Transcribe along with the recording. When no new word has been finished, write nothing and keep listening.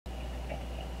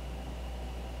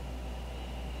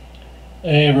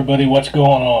Hey everybody, what's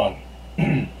going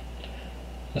on?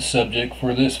 The subject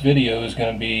for this video is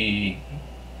going to be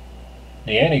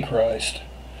the Antichrist.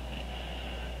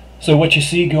 So what you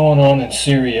see going on in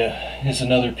Syria is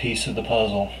another piece of the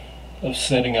puzzle of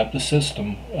setting up the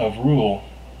system of rule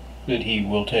that he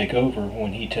will take over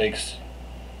when he takes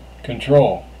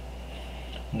control.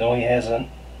 Though he hasn't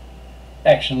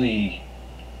actually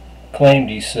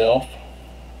claimed himself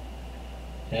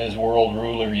as world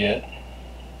ruler yet,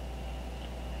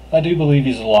 I do believe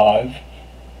he's alive.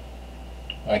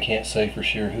 I can't say for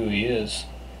sure who he is.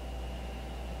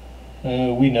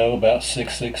 We know about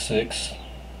 666,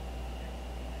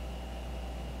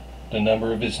 the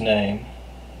number of his name,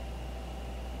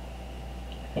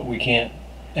 but we can't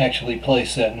actually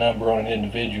place that number on an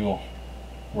individual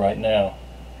right now.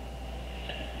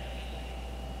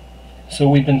 So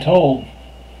we've been told,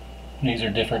 these are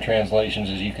different translations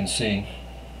as you can see,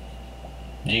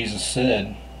 Jesus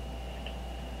said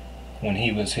when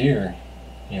he was here,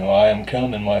 I am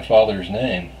come in my Father's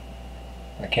name.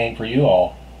 I came for you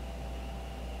all,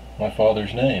 my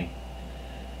Father's name,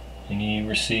 and ye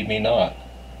received me not.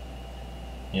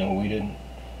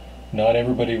 Not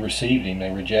everybody received him,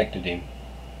 they rejected him.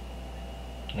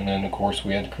 And then of course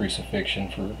we had the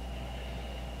crucifixion for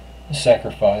the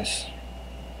sacrifice,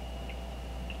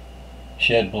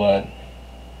 shed blood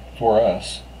for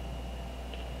us.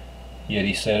 Yet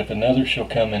he said, if another shall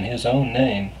come in his own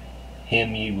name,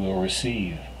 him ye will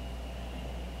receive.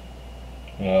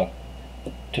 Well,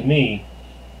 to me,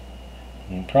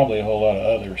 and probably a whole lot of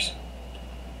others,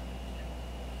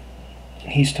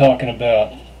 he's talking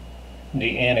about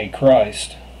the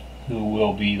Antichrist, who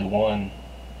will be the one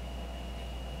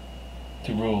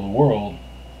to rule the world,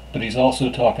 but he's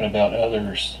also talking about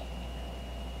others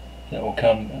that will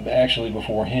come actually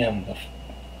before him, the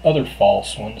other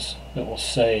false ones that will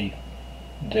say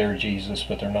they're Jesus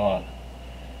but they're not.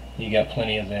 You got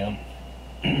plenty of them.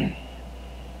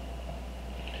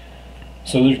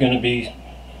 So there's going to be,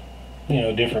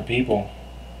 different people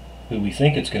who we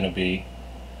think it's going to be,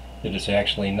 that it's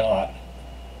actually not.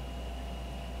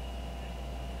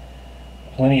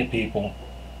 Plenty of people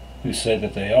who say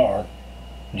that they are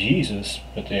Jesus,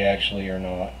 but they actually are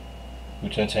not,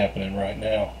 which that's happening right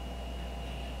now.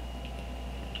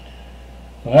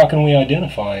 Well, how can we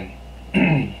identify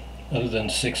him other than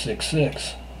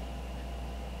 666?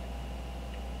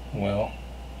 Well,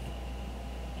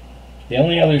 the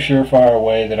only other surefire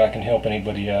way that I can help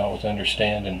anybody out with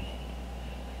understanding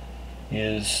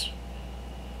is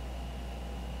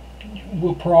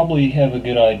we'll probably have a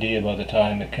good idea by the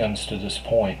time it comes to this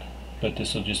point, but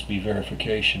this will just be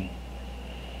verification.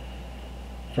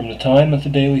 From the time that the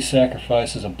daily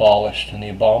sacrifice is abolished and the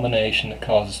abomination that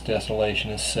causes desolation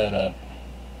is set up,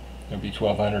 there'll be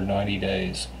 1290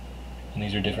 days. And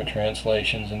these are different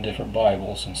translations and different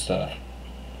Bibles and stuff.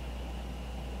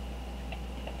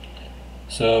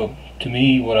 So, to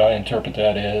me, what I interpret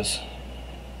that is,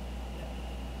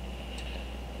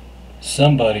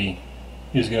 somebody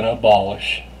is going to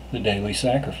abolish the daily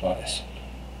sacrifice.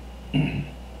 They're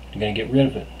going to get rid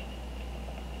of it.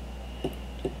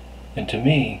 And to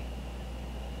me,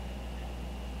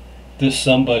 this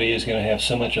somebody is going to have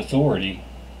so much authority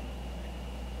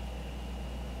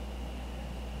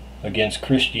against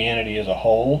Christianity as a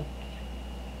whole,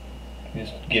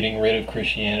 is getting rid of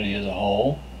Christianity as a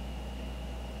whole,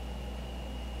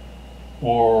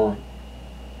 or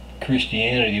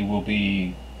Christianity will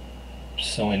be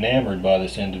so enamored by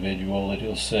this individual that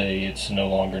he'll say it's no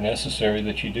longer necessary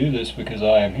that you do this because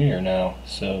I am here now,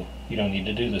 so you don't need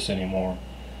to do this anymore,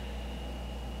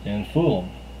 and fool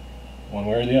them one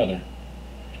way or the other.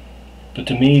 But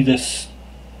to me,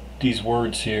 these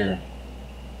words here,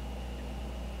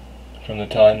 from the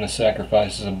time the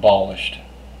sacrifice is abolished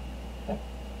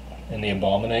and the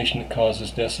abomination that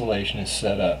causes desolation is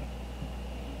set up,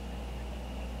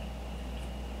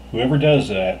 whoever does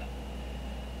that,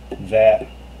 that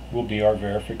will be our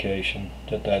verification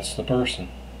that that's the person.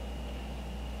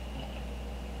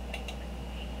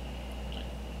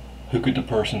 Who could the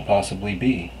person possibly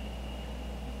be?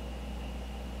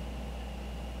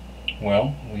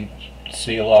 Well, we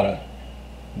see a lot of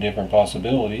different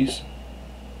possibilities.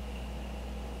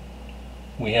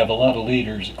 We have a lot of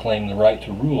leaders that claim the right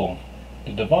to rule,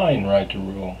 the divine right to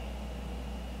rule.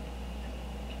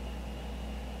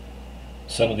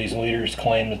 Some of these leaders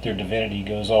claim that their divinity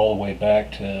goes all the way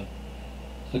back to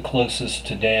the closest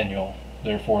to Daniel,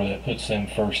 therefore that puts them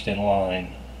first in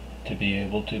line to be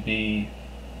able to be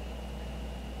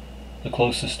the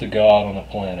closest to God on the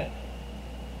planet.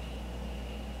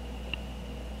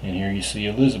 And here you see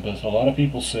Elizabeth. A lot of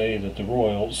people say that the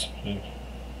royals,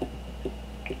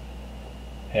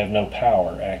 have no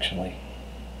power, actually.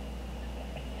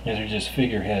 These are just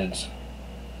figureheads.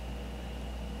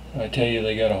 I tell you,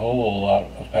 they got a whole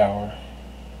lot of power.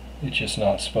 It's just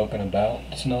not spoken about.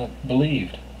 It's not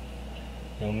believed.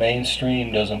 You know,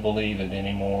 mainstream doesn't believe it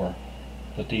anymore.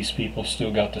 But these people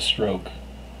still got the stroke.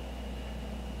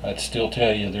 I'd still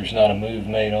tell you there's not a move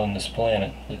made on this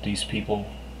planet that these people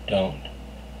don't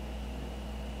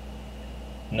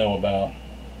know about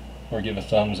or give a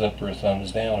thumbs up or a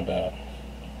thumbs down about.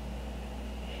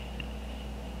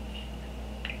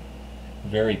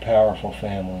 Very powerful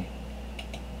family.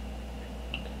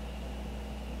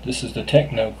 This is the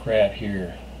technocrat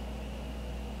here.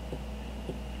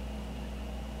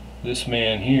 This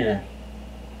man here,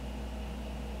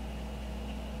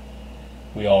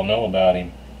 we all know about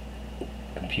him.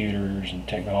 Computers and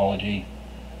technology,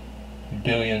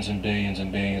 billions and billions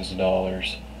and billions of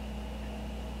dollars.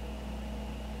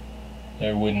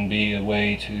 There wouldn't be a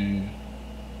way to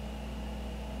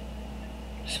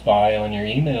spy on your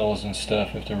emails and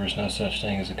stuff if there was no such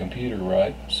thing as a computer,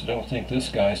 right? So don't think this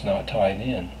guy's not tied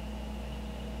in.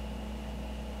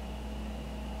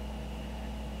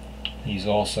 He's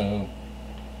also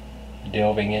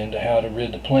delving into how to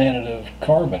rid the planet of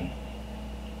carbon.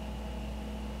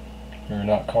 Or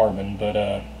not carbon, but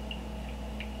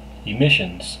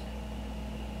emissions.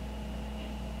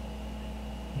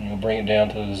 And we'll bring it down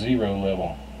to the 0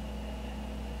 level.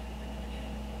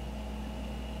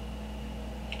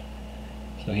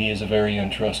 So he is a very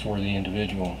untrustworthy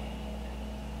individual.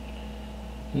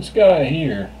 This guy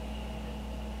here,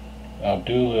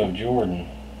 Abdullah of Jordan,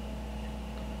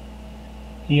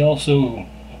 he also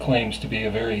claims to be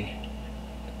a very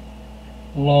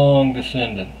long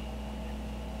descendant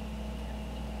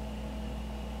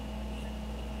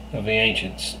of the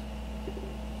ancients.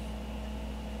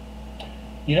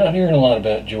 You're not hearing a lot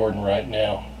about Jordan right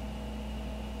now.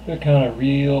 They're kind of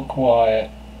real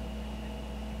quiet.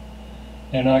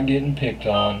 They're not getting picked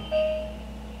on.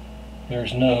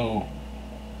 There's no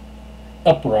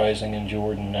uprising in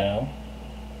Jordan now.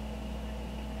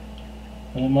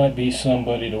 And it might be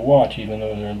somebody to watch, even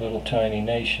though they're a little tiny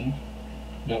nation.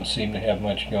 Don't seem to have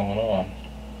much going on.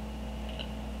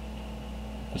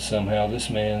 But somehow this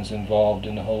man's involved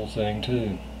in the whole thing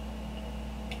too.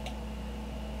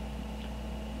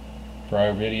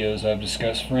 Prior videos I've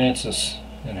discussed Francis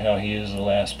and how he is the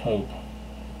last pope,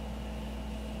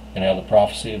 and how the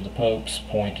prophecy of the popes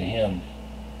point to him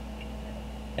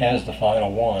as the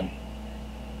final one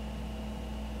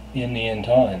in the end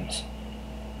times.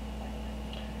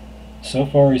 So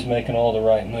far he's making all the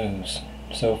right moves.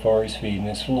 So far he's feeding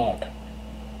his flock.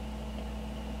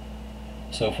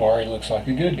 So far he looks like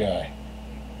a good guy.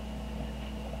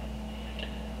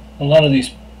 A lot of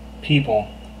these people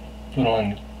put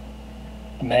on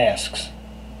masks,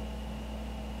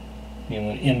 you know,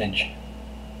 an image.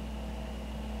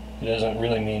 It doesn't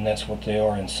really mean that's what they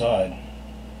are inside.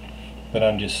 But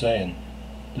I'm just saying,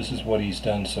 this is what he's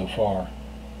done so far.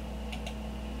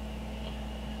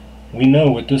 We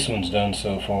know what this one's done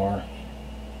so far.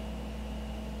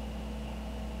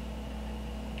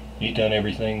 He's done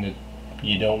everything that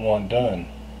you don't want done.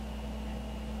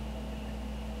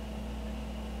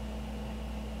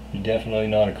 You're definitely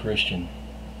not a Christian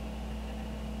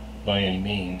by any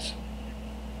means.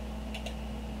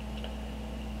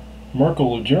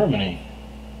 Merkel of Germany,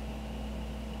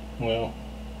 well,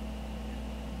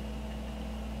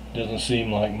 doesn't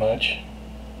seem like much.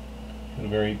 A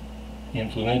very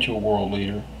influential world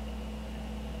leader.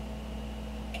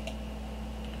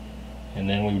 And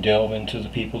then we delve into the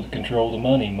people that control the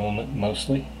money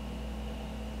mostly.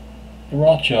 The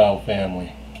Rothschild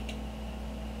family.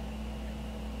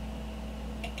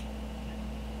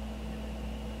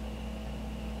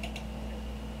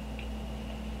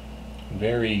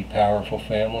 Very powerful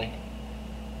family.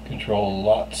 Control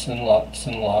lots and lots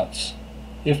and lots,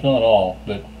 if not all,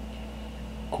 but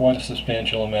quite a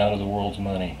substantial amount of the world's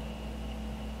money.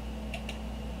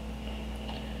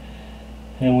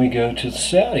 And we go to the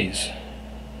Saudis.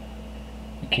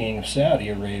 The king of Saudi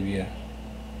Arabia.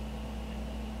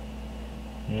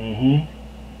 He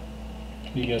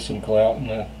got some clout in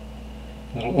the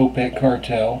little OPEC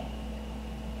cartel,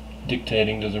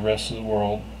 dictating to the rest of the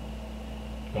world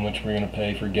how much we're going to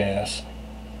pay for gas.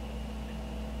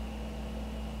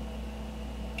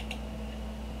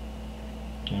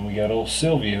 And we got old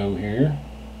Silvio here.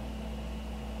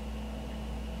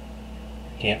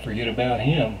 Can't forget about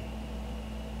him.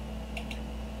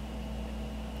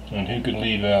 And who could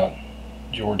leave out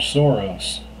George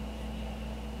Soros,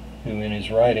 who in his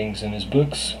writings and his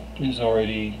books is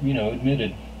already, you know,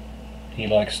 admitted he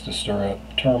likes to stir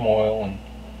up turmoil and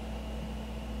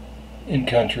in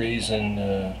countries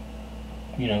and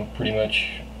pretty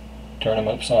much turn them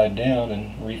upside down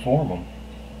and reform them.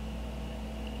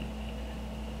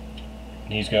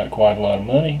 He's got quite a lot of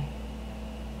money.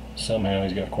 Somehow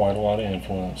he's got quite a lot of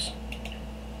influence.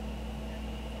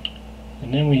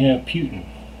 And then we have Putin.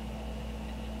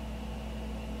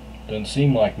 Doesn't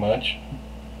seem like much,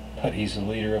 but he's the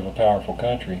leader of a powerful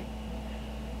country.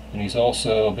 And he's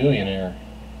also a billionaire.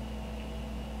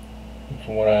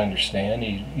 From what I understand,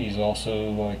 he's also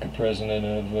like a president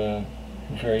of a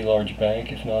very large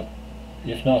bank, if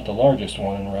not the largest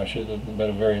one in Russia, but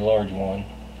a very large one,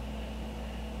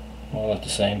 while at the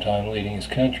same time leading his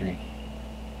country,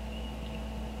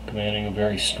 commanding a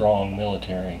very strong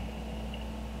military.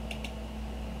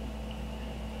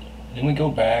 Then we go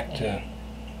back to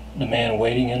the man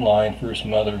waiting in line for his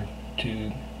mother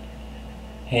to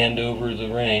hand over the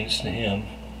reins to him.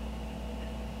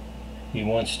 He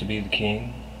wants to be the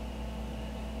king.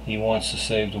 He wants to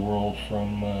save the world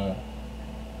from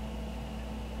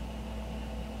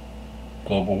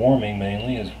global warming,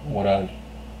 mainly, is what I've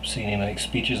seen him make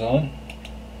speeches on.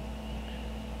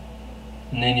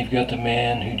 And then you've got the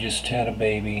man who just had a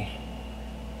baby.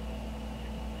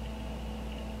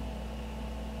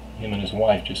 Him and his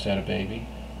wife just had a baby.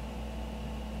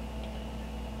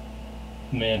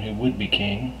 The man who would be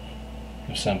king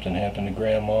if something happened to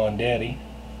Grandma and Daddy.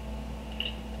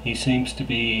 He seems to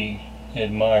be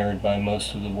admired by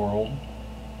most of the world.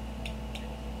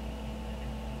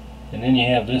 And then you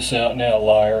have this out-and-out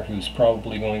liar who's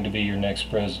probably going to be your next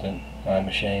president. I'm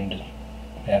ashamed to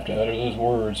have to utter those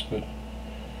words, but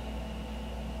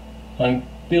I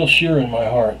feel sure in my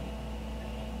heart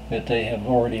that they have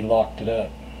already locked it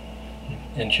up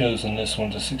and chosen this one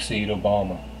to succeed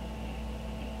Obama.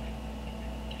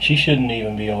 She shouldn't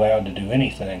even be allowed to do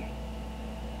anything.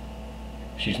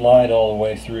 She's lied all the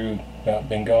way through about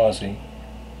Benghazi.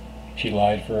 She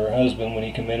lied for her husband when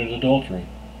he committed adultery.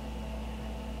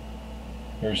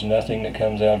 There's nothing that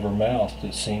comes out of her mouth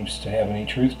that seems to have any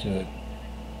truth to it.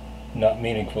 Not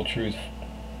meaningful truth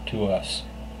to us.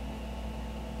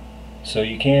 So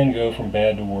you can go from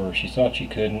bad to worse. You thought you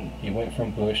couldn't. You went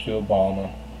from Bush to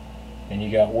Obama. And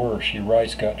you got worse. Your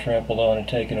rights got trampled on and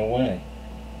taken away.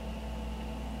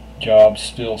 Jobs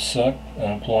still suck.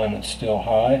 Unemployment's still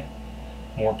high.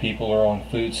 More people are on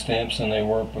food stamps than they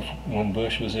were when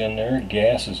Bush was in there.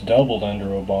 Gas has doubled under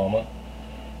Obama.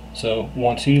 So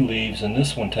once he leaves and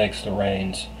this one takes the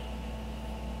reins,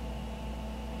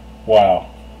 wow,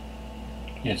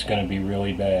 it's going to be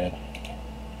really bad.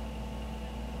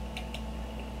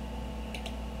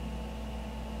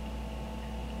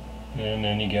 And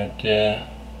then you got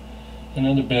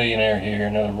another billionaire here,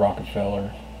 another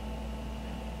Rockefeller.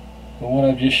 But what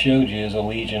I've just showed you is a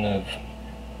legion of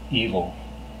evil.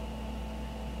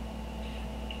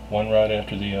 One right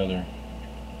after the other.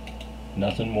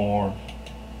 Nothing more,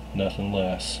 nothing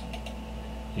less.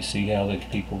 You see how the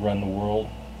people run the world?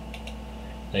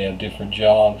 They have different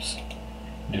jobs,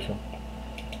 different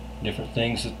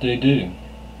things that they do.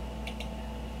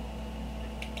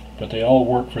 But they all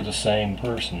work for the same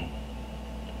person.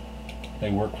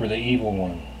 They work for the evil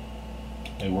one.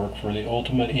 They work for the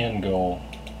ultimate end goal.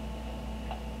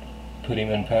 Put him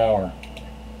in power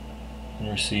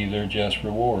and receive their just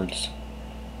rewards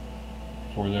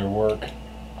for their work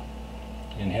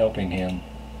in helping him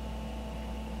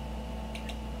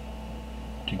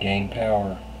to gain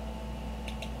power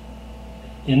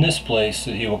in this place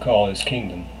that he will call his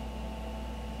kingdom.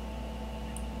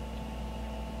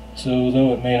 So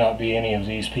though it may not be any of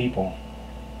these people,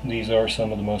 these are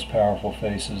some of the most powerful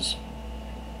faces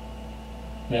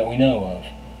that we know of.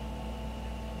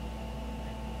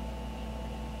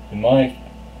 In my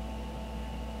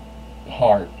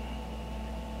heart,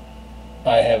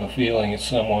 I have a feeling it's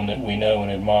someone that we know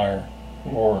and admire,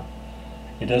 or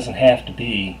it doesn't have to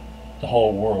be the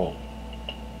whole world.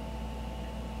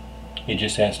 It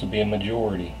just has to be a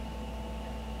majority.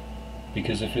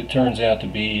 Because if it turns out to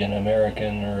be an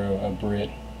American or a Brit,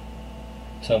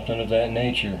 something of that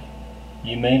nature,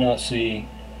 you may not see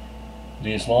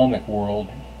the Islamic world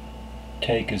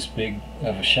take as big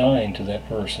of a shine to that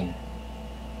person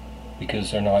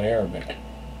because they're not Arabic.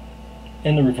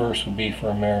 And the reverse would be for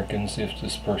Americans if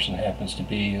this person happens to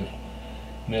be of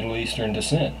Middle Eastern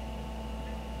descent.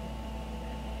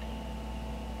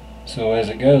 So as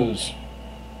it goes,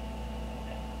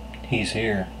 he's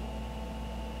here.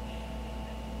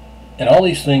 And all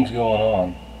these things going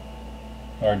on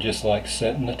are just like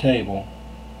setting the table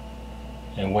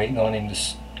and waiting on him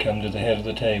to come to the head of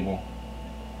the table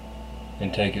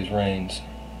and take his reins.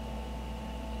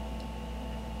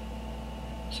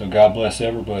 So God bless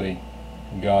everybody.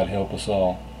 God help us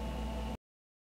all.